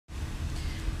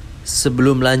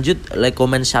Sebelum lanjut, like,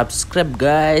 comment, subscribe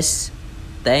guys.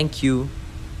 Thank you.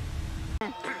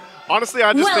 Honestly,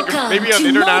 I just think of maybe an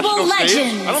international stage.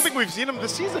 I don't think we've seen him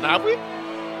this season, have we?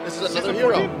 This is another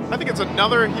hero. I think it's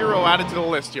another hero added to the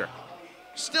list here.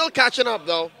 Still catching up,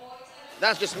 though.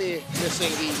 That's just me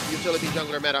missing the utility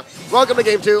jungler meta. Welcome to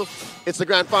Game 2. It's the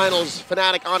Grand Finals.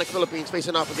 Fnatic Onic Philippines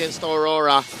facing off against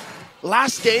Aurora.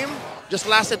 Last game just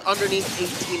lasted underneath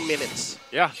 18 minutes.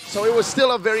 Yeah. So it was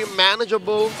still a very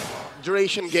manageable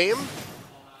duration game.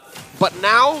 But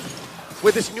now,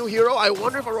 with this new hero, I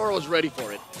wonder if Aurora was ready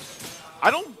for it. I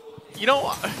don't, you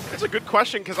know, it's a good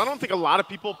question because I don't think a lot of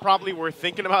people probably were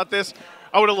thinking about this.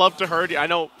 I would have loved to heard. I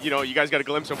know, you guys got a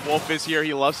glimpse of Wolf is here.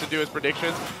 He loves to do his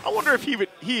predictions. I wonder if he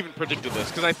even predicted this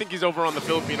because I think he's over on the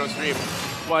Filipino stream.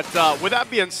 But with that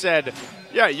being said,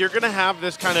 yeah, you're going to have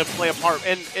this kind of play a part.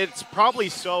 And it's probably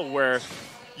so where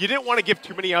you didn't want to give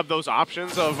too many of those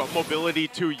options of mobility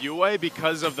to Yue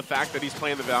because of the fact that he's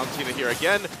playing the Valentina here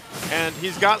again. And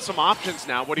he's got some options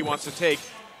now, what he wants to take.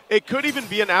 It could even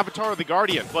be an Avatar or the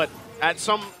Guardian, but at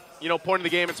some point in the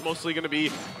game, it's mostly going to be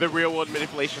the real-world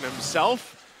manipulation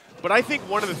himself. But I think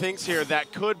one of the things here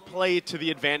that could play to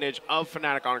the advantage of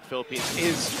Fnatic Onic Philippines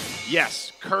is,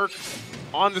 yes, Kirk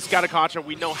on the Scatakacha.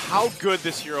 We know how good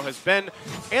this hero has been,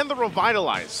 and the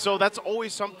Revitalize. So that's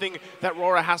always something that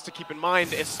Aurora has to keep in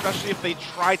mind, especially if they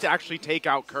try to actually take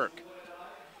out Kirk.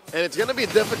 And it's going to be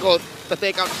difficult to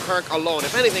take out Kirk alone.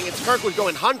 If anything, it's Kirk who's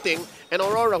going hunting, and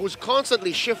Aurora who's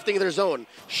constantly shifting their zone,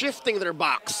 shifting their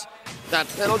box. That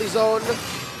penalty zone,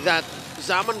 that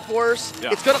Zaman force,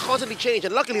 it's going to constantly change,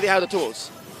 and luckily they have the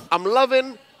tools. I'm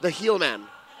loving the heal man.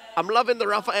 I'm loving the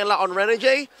Rafaela on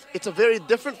Renegade. It's a very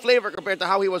different flavor compared to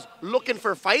how he was looking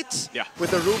for fights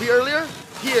with the Ruby earlier.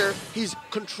 Here, he's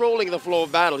controlling the flow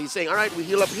of battle. He's saying, all right, we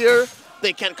heal up here.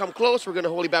 They can't come close. We're going to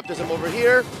Holy Baptism over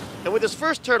here. And with his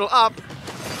first turtle up,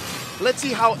 let's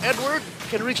see how Edward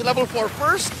can reach level 4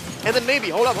 first. And then maybe,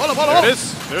 hold up. There it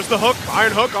is. There's the hook,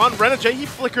 Iron Hook on Renegade. He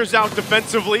flickers out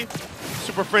defensively.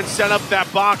 Super Prince set up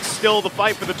that box, still the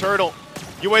fight for the turtle.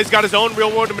 Yue's got his own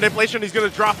real-world manipulation. He's going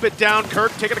to drop it down.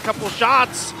 Kirk taking a couple of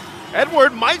shots.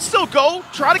 Edward might still go,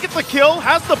 try to get the kill,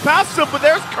 has the passive, but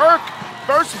there's Kirk.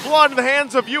 First blood in the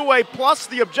hands of Yue, plus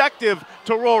the objective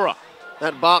to Aurora.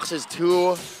 That box is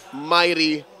too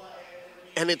mighty,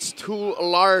 and it's too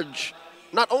large.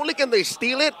 Not only can they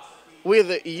steal it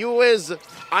with Yue's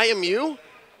IMU,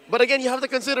 but again, you have to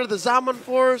consider the Zaman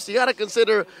Force, you got to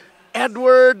consider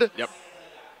Edward. Yep.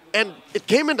 And it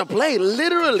came into play,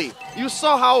 literally. You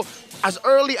saw how, as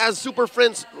early as Super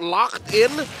Friends locked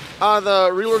in the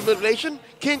real-world manipulation,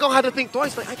 King Kong had to think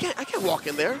twice, like, I can't walk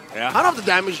in there. Yeah. I don't have the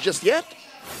damage just yet.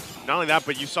 Not only that,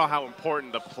 but you saw how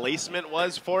important the placement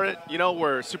was for it,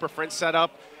 where Super Friends set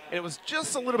up. And it was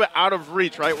just a little bit out of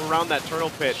reach, right, around that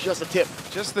turtle pit. Just a tip.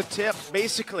 Just the tip,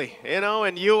 basically,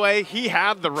 and Yue, he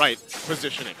had the right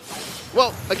positioning.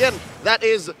 Well, again, that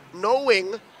is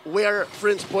knowing where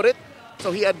Prince put it,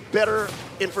 so he had better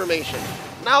information.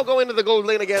 Now going to the gold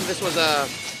lane again, this was a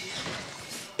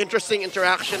interesting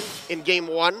interaction in game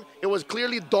 1. It was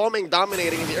clearly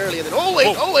dominating in the early, and then,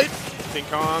 oh wait. King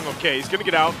Kong, okay, he's gonna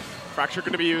get out. Fracture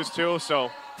gonna be used too, so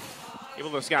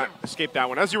able to escape that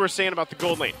one. As you were saying about the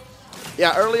gold lane.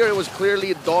 Yeah, earlier it was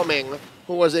clearly Doming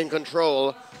who was in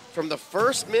control from the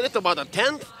first minute to about the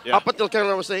 10th, up until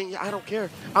Keller was saying, yeah, I don't care.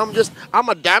 I'm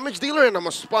a damage dealer and I'm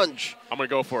a sponge. I'm gonna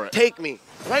go for it. Take me,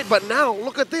 right? But now,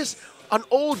 look at this. An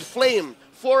old flame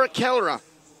for Kelra.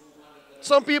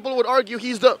 Some people would argue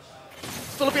he's the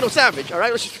Filipino savage, all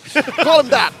right? Let's just call him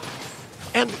that.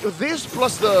 And this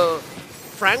plus the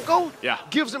Franco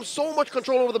gives him so much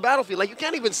control over the battlefield. Like, you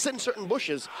can't even sit in certain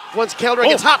bushes once Kelra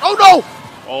gets hot. Oh, no!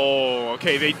 Oh,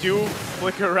 okay, they do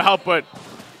flicker out, but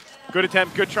good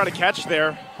attempt, good try to catch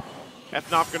there.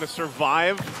 FNOP gonna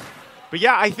survive. But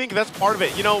yeah, I think that's part of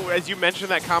it. As you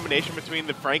mentioned, that combination between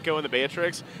the Franco and the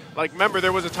Beatrix. Like, remember,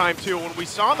 there was a time, too, when we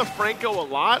saw the Franco a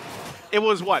lot, it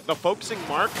was what? The focusing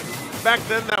mark back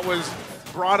then that was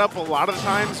brought up a lot of the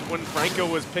times when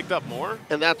Franco was picked up more.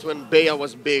 And that's when Bea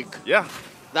was big. Yeah.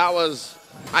 That was,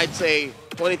 I'd say,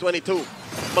 2022.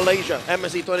 Malaysia,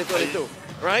 MSC 2022.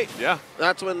 Right? Yeah.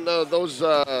 That's when those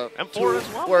M4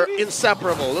 as well, were maybe?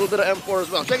 inseparable. A little bit of M4 as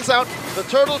well. Check this out. The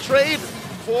turtle trade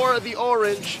for the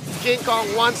orange. King Kong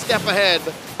one step ahead.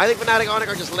 I think Fnatic Onic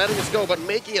are just letting this go, but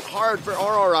making it hard for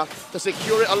Aurora to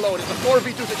secure it alone. It's a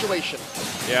 4v2 situation.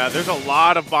 Yeah, there's a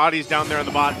lot of bodies down there on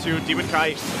the bot, too. Demon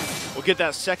Kite will get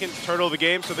that second turtle of the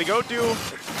game. So they go through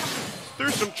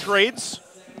some trades.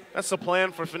 That's the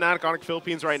plan for Fnatic Onic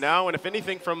Philippines right now. And if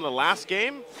anything from the last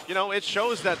game, it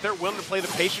shows that they're willing to play the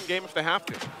patient game if they have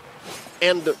to.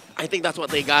 And I think that's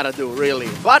what they gotta do, really.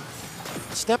 But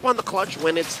step on the clutch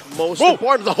when it's most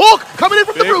important. The hook coming in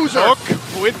from the bruiser.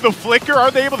 Hook with the flicker.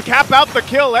 Are they able to cap out the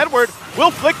kill? Edward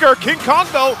will flicker. King Kong,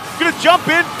 though, going to jump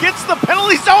in, gets the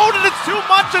penalty zone, and it's too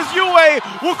much as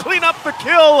Yue will clean up the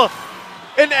kill.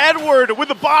 And Edward, with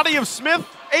the body of Smith,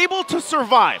 able to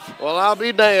survive. Well, I'll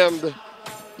be damned.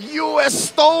 Yue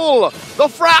stole the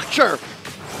fracture.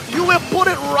 Yue put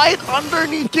it right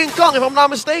underneath King Kong, if I'm not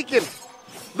mistaken.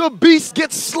 The beast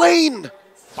gets slain.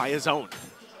 By his own.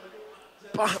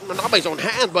 Not by his own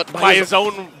hand, but by his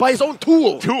own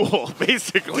tool. Tool,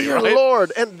 basically, Dear right?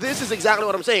 Lord. And this is exactly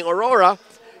what I'm saying. Aurora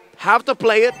have to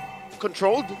play it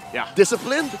controlled,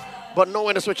 disciplined, but know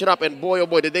when to switch it up. And boy, oh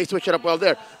boy, did they switch it up well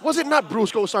there. Was it not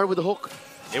Brusco started with the hook?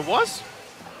 It was.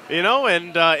 You know,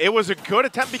 and it was a good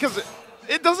attempt because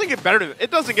it doesn't get better than,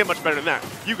 it doesn't get much better than that.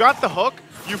 You got the hook,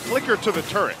 you flicker to the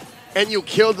turret. And you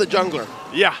killed the jungler.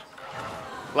 Yeah.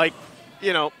 Like,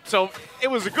 you know, so it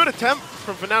was a good attempt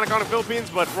from Fnatic Onic Philippines,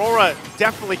 but Aurora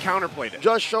definitely counterplayed it.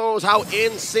 Just shows how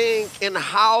in sync and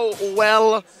how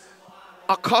well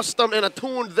accustomed and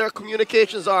attuned their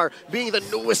communications are. Being the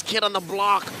newest kid on the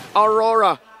block,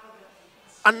 Aurora,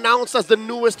 announced as the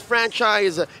newest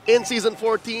franchise in Season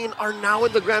 14, are now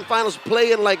in the Grand Finals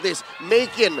playing like this,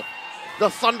 making the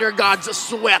Thunder Gods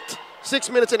sweat. 6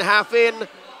 minutes and a half in,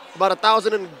 about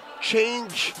 1,000 and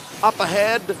change up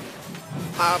ahead.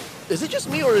 Is it just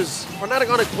me, or is Fnatic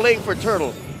Onic playing for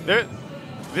Turtle?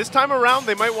 This time around,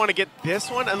 they might want to get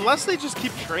this one, unless they just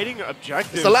keep trading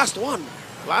objectives. It's the last one.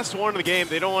 Last one of the game.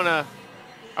 They don't want to...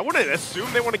 I wouldn't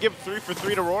assume they want to give 3 for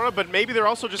 3 to Aurora, but maybe they're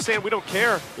also just saying we don't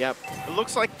care. Yep. It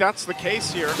looks like that's the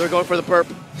case here. They're going for the perp.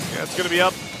 Yeah, it's going to be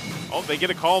up. Oh, they get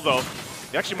a call, though.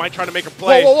 They actually might try to make a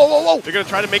play. Whoa, whoa, whoa, whoa, whoa. They're going to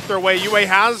try to make their way. Yue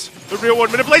has the real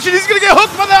one manipulation. He's going to get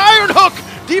hooked by the iron hook.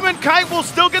 Demon Kite will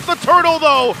still get the turtle,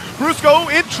 though.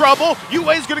 Brusco in trouble.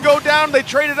 Yue's going to go down. They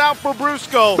traded out for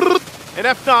Brusco. And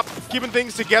FNOP keeping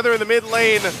things together in the mid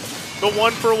lane. The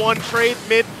 1-for-1 trade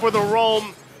mid for the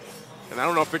roam. And I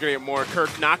don't know if they're going to get more.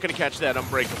 Kirk not going to catch that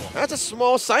unbreakable. That's a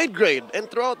small side grade. And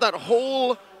throughout that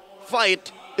whole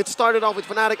fight, it started off with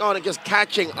Fnatic Onic just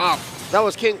catching up. That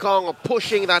was King Kong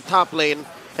pushing that top lane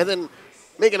and then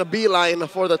making a beeline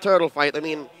for the turtle fight. I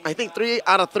mean, I think 3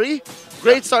 out of 3.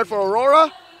 Great start for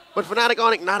Aurora, but Fnatic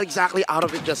Onic not exactly out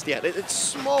of it just yet. It's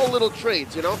small little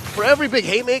trades, you know? For every big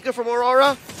haymaker from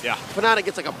Aurora, Fnatic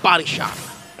gets like a body shot.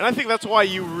 And I think that's why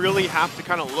you really have to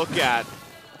kind of look at,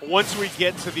 once we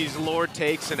get to these Lord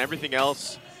takes and everything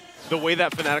else, the way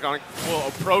that Fnatic Onic will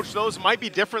approach those might be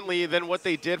differently than what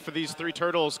they did for these 3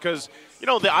 turtles, because, you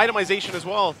know, the itemization as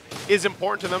well is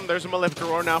important to them. There's a Malefic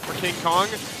Aurora now for King Kong.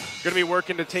 Going to be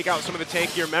working to take out some of the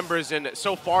tankier members, and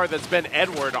so far that's been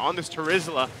Edward on this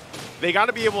Terizla. They got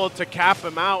to be able to cap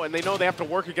him out, and they know they have to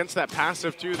work against that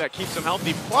passive too that keeps them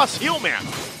healthy, plus heal man.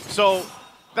 So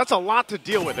that's a lot to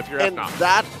deal with if you're And FNOP.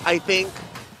 that, I think,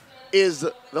 is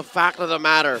the fact of the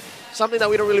matter. Something that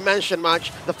we don't really mention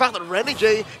much, the fact that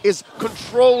Renegade is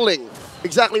controlling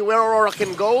exactly where Aurora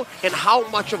can go and how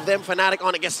much of them Fnatic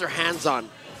Onic gets their hands on.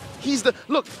 He's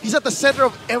at the center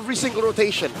of every single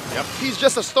rotation. Yep. He's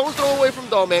just a stone's throw away from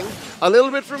Domeng, a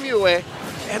little bit from Yue,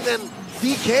 and then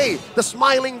DK, the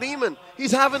smiling demon.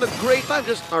 He's having a great time.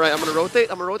 Just, all right, I'm going to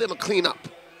rotate, I'm going to clean up.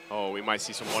 Oh, we might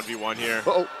see some 1v1 here.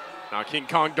 Uh-oh. Now, King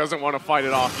Kong doesn't want to fight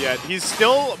it off yet. He's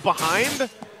still behind.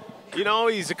 You know,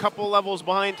 he's a couple levels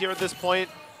behind here at this point.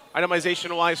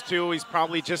 Itemization-wise, too, he's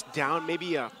probably just down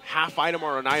maybe a half item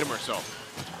or an item or so.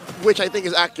 Which I think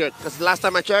is accurate, because the last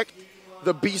time I checked,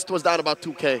 the Beast was down about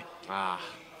 2K. Ah.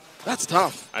 That's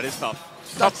tough. That is tough.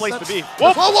 Tough place to be.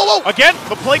 Whoa, whoa, whoa! Again,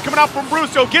 the play coming out from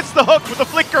Brusco. Gets the hook with the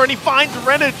flicker, and he finds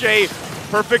Renegade.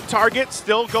 Perfect target,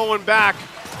 still going back.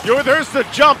 There's the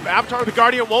jump. Avatar the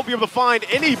Guardian won't be able to find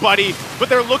anybody, but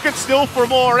they're looking still for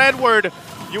more. Edward.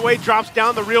 Yue drops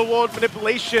down the real-world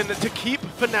manipulation to keep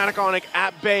Fnatic Onic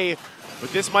at bay.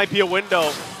 But this might be a window.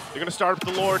 They're going to start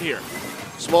up the Lord here.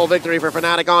 Small victory for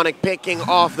Fnatic Onic, picking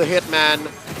off the Hitman.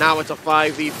 Now it's a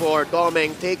 5v4.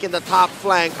 Domeng taking the top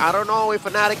flank. I don't know if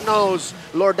Fnatic knows.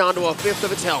 Lord down to a 1/5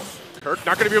 of its health. Kirk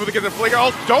not going to be able to get the flicker. Oh,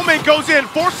 Domeng goes in,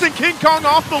 forcing King Kong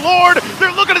off the Lord.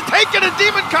 They're looking to take it, and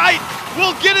Demon Kite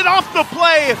will get it off the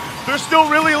play. They're still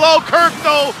really low. Kirk,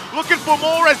 though, looking for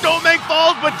more as Domeng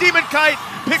falls, but Demon Kite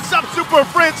picks up Super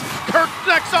Prince. Kirk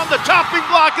next on the chopping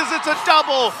block as it's a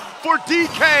double for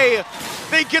DK.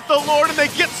 They get the Lord and they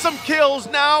get some kills.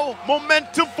 Now,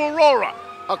 momentum for Aurora.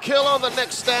 A kill on the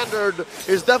next standard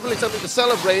is definitely something to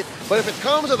celebrate, but if it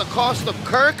comes at the cost of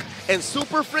Kirk and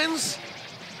Super Prince,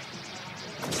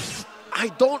 I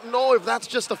don't know if that's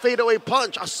just a fadeaway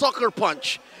punch, a sucker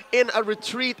punch in a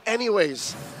retreat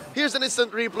anyways. Here's an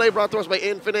instant replay brought to us by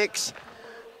Infinix.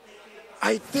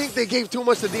 I think they gave too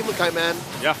much to Demon Kai, man.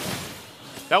 Yeah.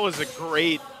 That was a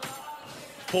great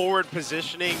forward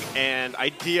positioning and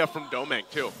idea from Domeng,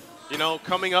 too. You know,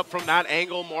 coming up from that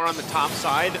angle more on the top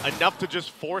side, enough to just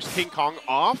force King Kong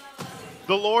off.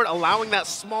 The Lord allowing that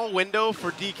small window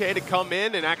for DK to come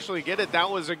in and actually get it. That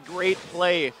was a great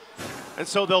play. And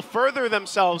so they'll further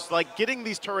themselves, like getting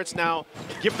these turrets now,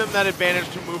 give them that advantage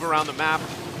to move around the map.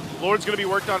 Lord's going to be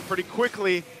worked on pretty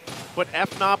quickly, but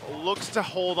FNOP looks to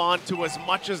hold on to as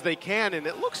much as they can, and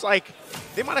it looks like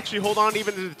they might actually hold on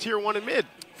even to the tier 1 and mid.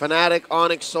 Fnatic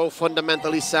Onic so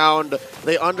fundamentally sound.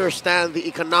 They understand the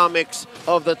economics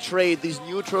of the trade, these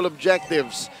neutral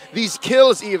objectives, these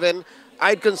kills even,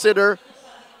 I'd consider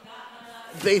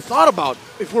they thought about.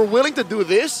 If we're willing to do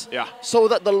this so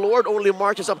that the Lord only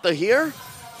marches up to here,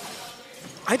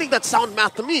 I think that's sound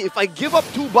math to me. If I give up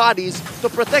 2 bodies to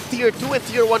protect tier 2 and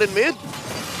tier 1 in mid,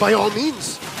 by all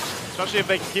means. Especially if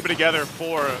they can keep it together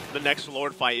for the next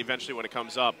Lord fight eventually when it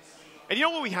comes up. And you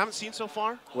know what we haven't seen so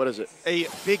far? What is it? A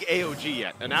big AOG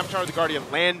yet. An Avatar of the Guardian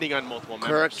landing on multiple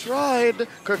members.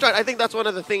 Kirk tried. I think that's one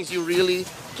of the things you really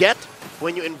get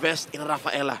when you invest in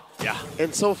Rafaela. Yeah.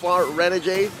 And so far,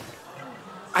 Renegade,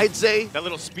 I'd say... that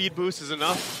little speed boost is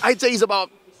enough? I'd say he's about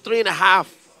 3.5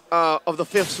 of the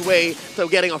 5th's way to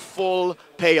getting a full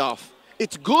payoff.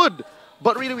 It's good,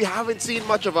 but really we haven't seen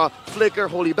much of a flicker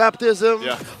Holy Baptism,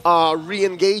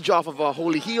 re-engage off of a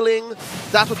Holy Healing.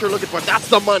 That's what you're looking for. That's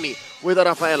the money with a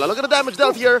Rafaela. Look at the damage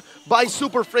dealt here by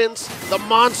Super Prince, the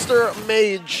monster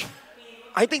mage.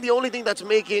 I think the only thing that's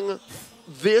making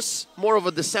this more of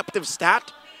a deceptive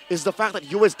stat is the fact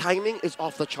that Yue's timing is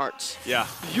off the charts. Yeah.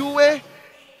 Yue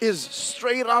is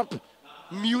straight up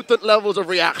mutant levels of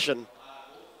reaction.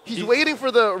 He's waiting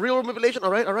for the real manipulation. All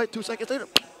right, 2 seconds later.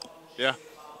 Yeah,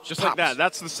 just like that.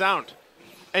 That's the sound.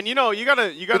 And you know, you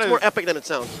gotta. It's more epic than it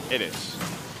sounds. It is.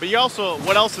 But you also,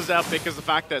 what else is epic is the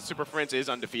fact that Super Prince is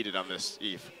undefeated on this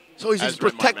Eve. So he's just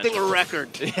protecting a record.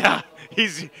 Yeah,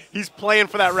 he's playing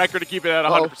for that record to keep it at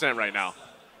 100% right now.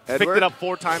 Edward? Picked it up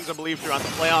 4 times, I believe, throughout the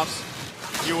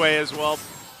playoffs. Yue as well,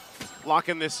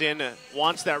 locking this in,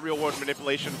 wants that real world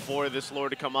manipulation for this Lord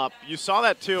to come up. You saw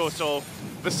that too, so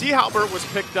the Sea Halberd was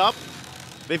picked up.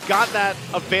 They've got that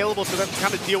available to them to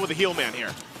kind of deal with the heel man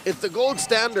here. It's the gold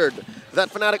standard that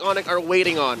Fnatic Onic are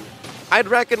waiting on. I'd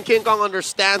reckon King Kong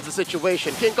understands the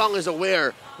situation. King Kong is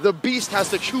aware the beast has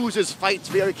to choose his fights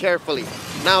very carefully.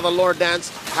 Now the Lord dance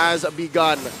has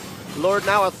begun. Lord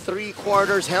now at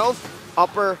 3/4 health,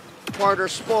 upper quarter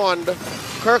spawned.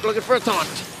 Kirk looking for a taunt.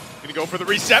 Gonna go for the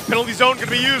reset. Penalty zone gonna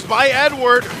be used by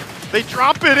Edward. They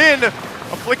drop it in.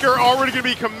 A flicker already gonna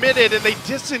be committed, and they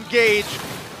disengage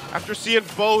after seeing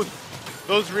both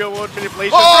those real world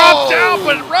manipulations drop down,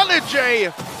 but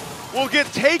Renegade will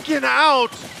get taken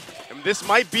out. And this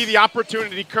might be the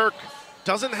opportunity. Kirk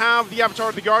doesn't have the Avatar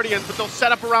of the Guardian, but they'll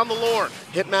set up around the Lord.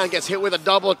 Hitman gets hit with a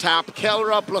double tap.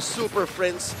 Kelra plus Super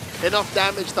Prince. Enough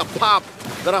damage to pop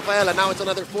the Rafaela. Now it's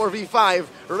another 4v5.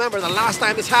 Remember, the last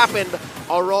time this happened,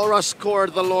 Aurora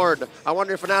scored the Lord. I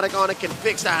wonder if Fnatic Onic can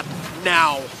fix that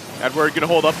now. Edward gonna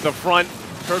hold up the front.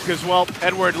 Kirk as well.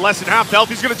 Edward less than half health.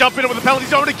 He's gonna jump in with the penalty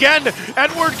zone again.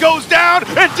 Edward goes down,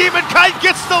 and Demon Kite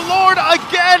gets the Lord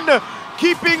again,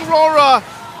 keeping Aurora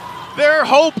their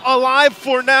hope alive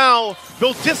for now.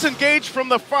 They'll disengage from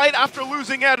the fight after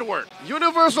losing Edward.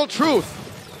 Universal truth.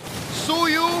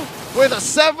 Suyu with a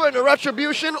 7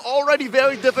 retribution, already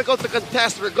very difficult to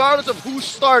contest regardless of who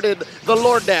started the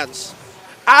Lord Dance.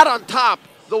 Add on top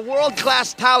the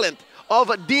world-class talent of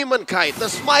a Demon Kite, the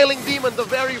Smiling Demon, the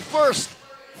very first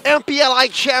MPLI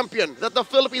champion that the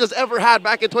Philippines has ever had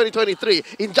back in 2023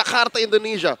 in Jakarta,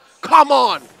 Indonesia. Come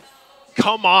on.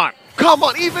 Come on. Come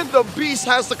on, even the Beast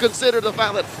has to consider the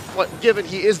fact that, given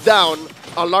he is down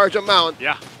a large amount,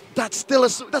 that's still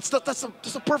that's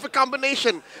a perfect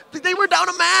combination. They were down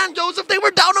a man, Joseph. They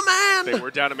were down a man. They were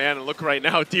down a man, and look right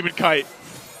now, Demon Kite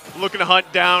looking to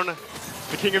hunt down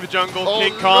the King of the Jungle,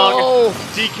 King Kong. No.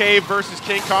 DK versus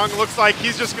King Kong. Looks like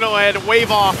he's just going to go ahead and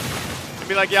wave off and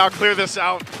be like, yeah, I'll clear this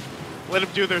out. Let them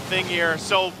do their thing here.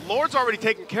 So Lord's already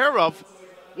taken care of.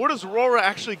 What does Aurora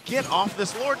actually get off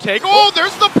this Lord take? Oh,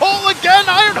 there's the pull again.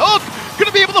 Iron Hook going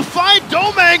to be able to find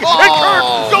Domeng. And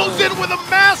Kirk goes in with a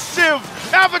massive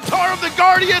Avatar of the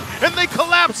Guardian, and they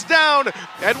collapse down.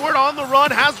 Edward on the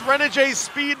run, has Renegade's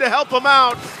speed to help him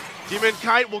out. Demon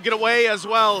Kite will get away as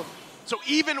well. So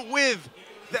even with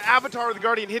the Avatar of the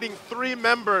Guardian hitting 3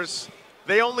 members,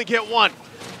 they only get 1.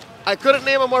 I couldn't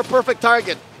name a more perfect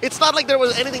target. It's not like there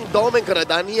was anything Domeng could have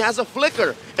done. He has a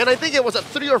flicker. And I think it was a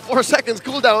 3 or 4 seconds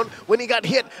cooldown when he got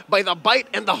hit by the bite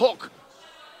and the hook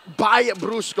by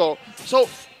Brusco. So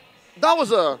that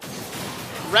was a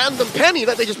random penny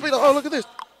that they just played. Oh, look at this.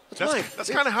 That's mine. That's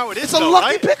kind of how it is. It's a though,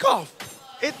 lucky right? pickoff.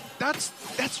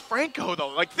 That's Franco though.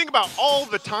 Like think about all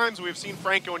the times we've seen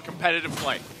Franco in competitive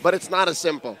play. But it's not as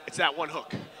simple. It's that one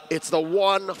hook. It's the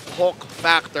one hook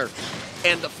factor.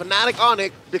 And the Fnatic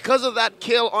Onic, because of that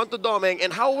kill onto Doming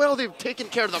and how well they've taken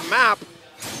care of the map,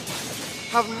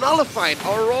 have nullified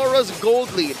Aurora's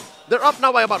gold lead. They're up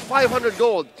now by about 500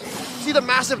 gold. See the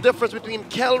massive difference between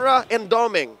Kelra and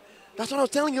Doming. That's what I was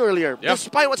telling you earlier. Yep.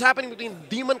 Despite what's happening between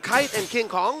Demon Kite and King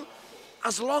Kong,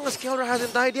 as long as Kelra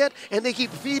hasn't died yet, and they keep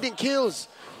feeding kills,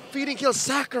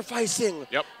 sacrificing.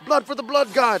 Yep. Blood for the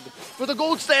blood god, for the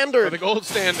gold standard. For the gold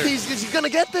standard. He's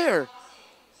gonna get there.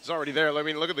 It's already there. I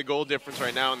mean, look at the gold difference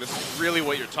right now, and this is really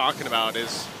what you're talking about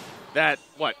is that,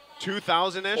 what,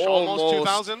 2,000-ish? Almost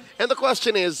 2,000? And the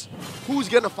question is, who's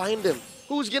gonna find him?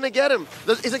 Who's gonna get him?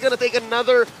 Is it gonna take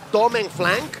another Doming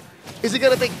flank? Is it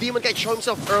gonna take Demon Kite show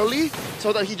himself early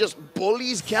so that he just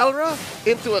bullies Kelra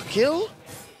into a kill?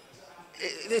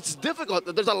 It's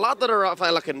difficult. There's a lot that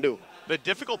Rafaela can do. The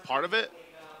difficult part of it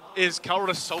is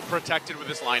Kelra so protected with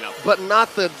this lineup. But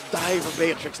not the dive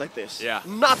Beatrix like this. Yeah.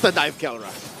 Not the dive Kelra.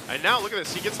 And now look at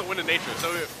this. He gets the win in nature.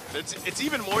 So it's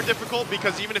even more difficult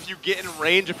because even if you get in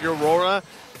range, if you're Aurora,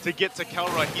 to get to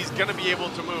Kelra, he's going to be able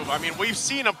to move. I mean, we've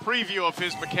seen a preview of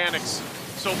his mechanics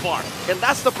so far. And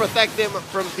that's to protect him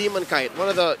from Demon Kite. One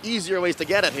of the easier ways to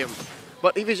get at him.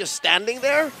 But if he's just standing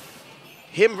there,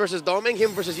 him versus Doming,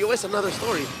 him versus Yue is another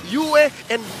story. Yue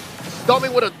and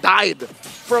Doming would have died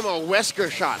from a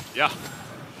Wesker shot. Yeah.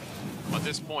 At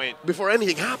this point, before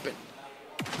anything happened.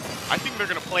 I think they're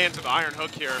going to play into the Iron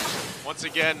Hook here once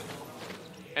again.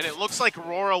 And it looks like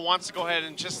Aurora wants to go ahead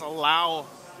and just allow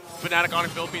Fnatic Onic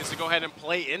Philippines to go ahead and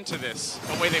play into this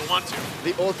the way they want to.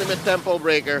 The ultimate tempo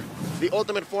breaker. The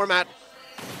ultimate format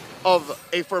of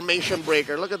a formation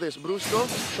breaker. Look at this. Brusco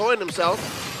showing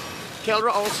himself.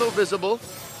 Kelra also visible.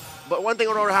 But one thing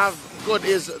Aurora have good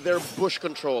is their bush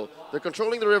control. They're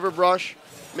controlling the river brush,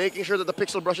 making sure that the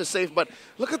pixel brush is safe. But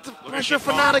look at the pressure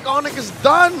Fnatic Onic is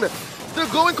done. They're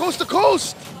going coast to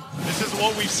coast. This is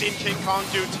what we've seen King Kong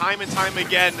do time and time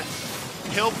again.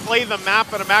 He'll play the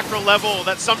map at a macro level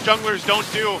that some junglers don't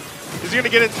do. Is he going to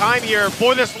get in time here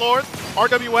for this Lord?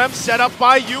 RWM set up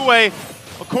by Yue. A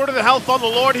quarter of the health on the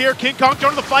Lord here. King Kong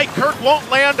joining the fight. Kirk won't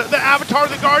land the Avatar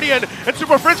of the Guardian. And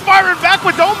Super Fritz firing back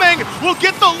with Doming will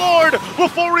get the Lord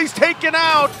before he's taken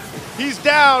out. He's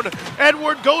down.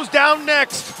 Edward goes down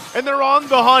next. And they're on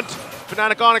the hunt.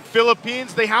 Fnatic Onic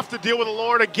Philippines, they have to deal with the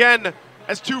Lord again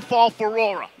as two fall for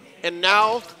Aurora. And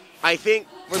now, I think,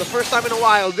 for the first time in a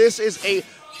while, this is a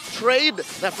trade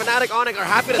that Fnatic Onic are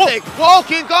happy to take. Whoa,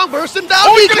 King Kong bursting down.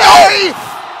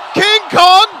 BK! King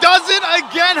Kong does it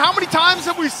again. How many times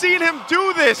have we seen him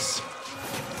do this?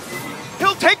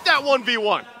 He'll take that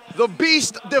 1v1. The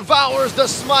beast devours the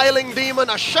smiling demon.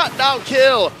 A shutdown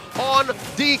kill on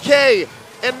DK.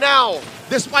 And now,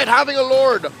 despite having a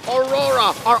Lord,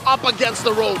 Aurora are up against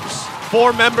the ropes.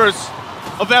 4 members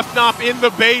of FNOP in the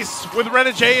base with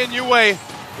Renegade and Yue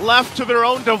left to their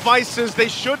own devices. They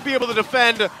should be able to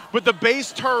defend, but the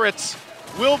base turrets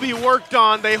will be worked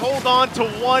on. They hold on to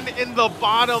one in the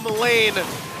bottom lane.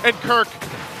 And Kirk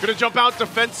gonna jump out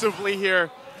defensively here.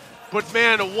 But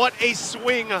man, what a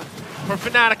swing for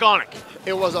Fnatic Onic.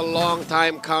 It was a long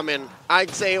time coming.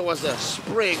 I'd say it was a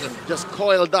spring, just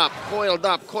coiled up, coiled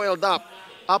up, coiled up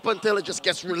until it just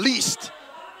gets released.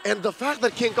 And the fact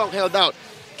that King Kong held out.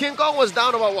 King Kong was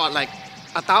down about what, like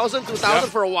 1,000, 2,000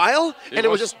 for a while? And it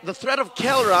was just the threat of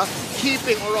Kelra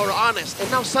keeping Aurora honest.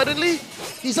 And now suddenly,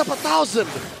 he's up 1,000.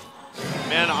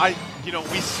 Man,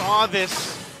 we saw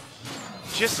this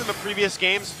just in the previous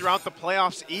games throughout the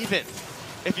playoffs even.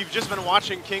 If you've just been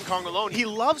watching King Kong alone, he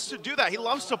loves to do that. He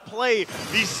loves to play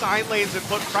these side lanes and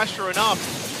put pressure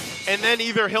enough. And then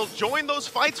either he'll join those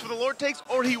fights for the Lord takes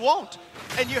or he won't.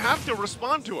 And you have to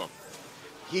respond to him.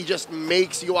 He just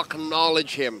makes you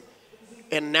acknowledge him.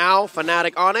 And now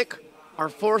Fnatic Onic are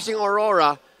forcing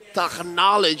Aurora to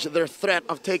acknowledge their threat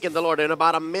of taking the Lord. In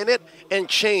about a minute and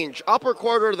change, upper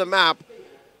quarter of the map,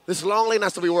 this long lane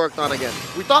has to be worked on again.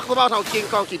 We talked about how King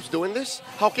Kong keeps doing this,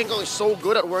 how King Kong is so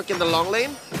good at working the long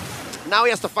lane. Now he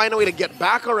has to find a way to get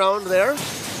back around there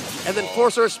and then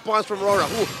force a response from Aurora.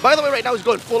 Ooh, by the way, right now he's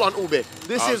going full on Ube.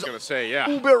 This is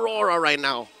Ube Aurora right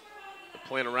now. They're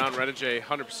playing around Renegade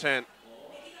 100%.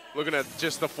 Looking at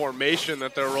just the formation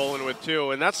that they're rolling with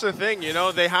too. And that's the thing, you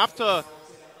know, they have to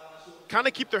kind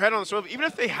of keep their head on the swivel. Even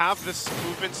if they have this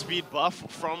movement speed buff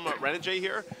from Renegade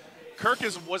here, Kirk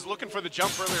was looking for the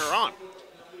jump earlier on.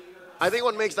 I think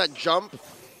what makes that jump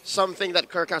something that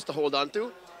Kirk has to hold on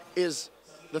to is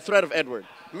the threat of Edward.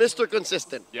 Mr.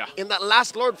 Consistent. Yeah. In that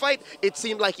last Lord fight, it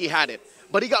seemed like he had it.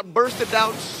 But he got bursted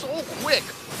down so quick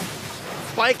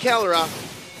by Kelra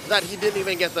that he didn't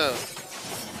even get the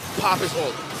pop his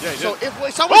ult. Yeah, he so did.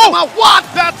 if someone come out, what?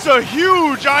 That's a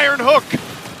huge iron hook.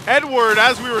 Edward,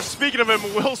 as we were speaking of him,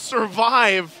 will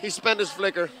survive. He spent his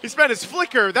flicker. He spent his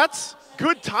flicker. That's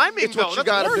good timing, It's what you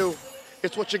gotta do.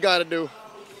 It's what you gotta do.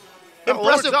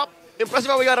 Impressive.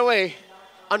 Impressive how we got away.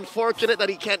 Unfortunate that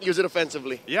he can't use it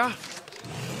offensively. Yeah.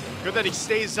 Good that he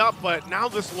stays up, but now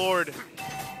this Lord,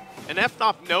 and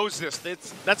FNOP knows this.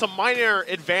 That's a minor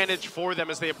advantage for them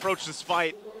as they approach this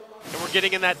fight. And we're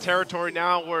getting in that territory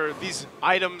now where these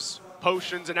items,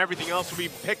 potions, and everything else will be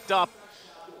picked up.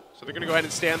 So they're going to go ahead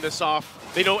and stand this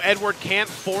off. They know Edward can't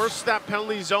force that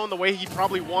penalty zone the way he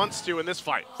probably wants to in this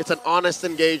fight. It's an honest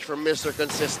engage from Mr.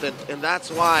 Consistent, and that's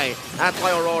why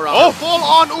Aurora. Oh, full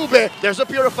on Ube. There's a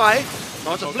Purify.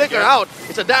 Oh, it's a flicker out.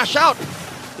 It's a dash out.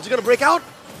 Is he going to break out?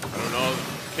 I don't know.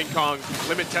 King Kong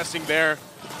limit testing there.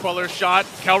 Queller shot.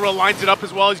 Kelra lines it up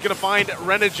as well. He's going to find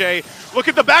Renegade. Look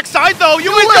at the backside, though.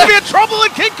 You is going to be in trouble,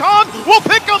 and King Kong will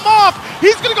pick him off.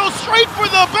 He's going to go straight for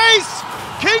the base.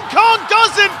 King Kong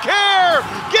doesn't care.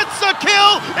 Gets a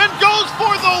kill and goes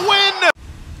for the win.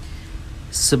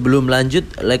 Sebelum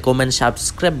lanjut, like, comment,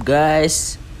 subscribe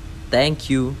guys. Thank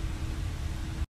you.